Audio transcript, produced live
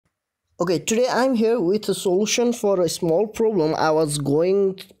Okay, today I'm here with a solution for a small problem I was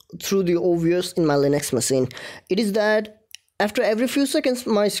going through the OBS in my Linux machine. It is that after every few seconds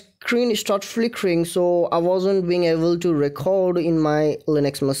my screen starts flickering, so I wasn't being able to record in my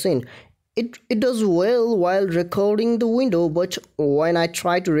Linux machine. It does well while recording the window, but when I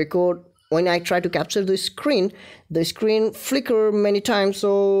try to capture the screen flicker many times,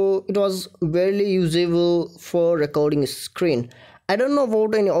 so it was barely usable for recording screen. I don't know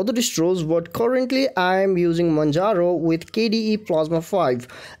about any other distros, but currently I'm using Manjaro with KDE Plasma 5.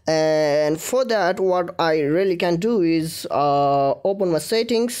 And for that, what I really can do is open my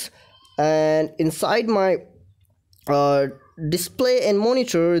settings, and inside my uh, display and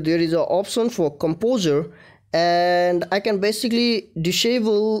monitor there is an option for composer, and I can basically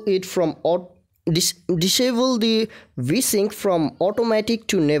disable it from disable the vsync from automatic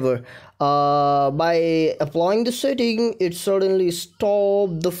to never. By applying the setting, it suddenly stop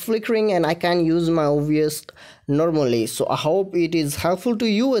the flickering and I can use my OBS normally. So I hope it is helpful to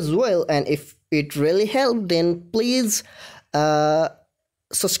you as well, and if it really helped, then please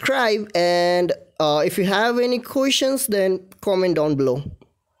subscribe, and if you have any questions, then comment down below.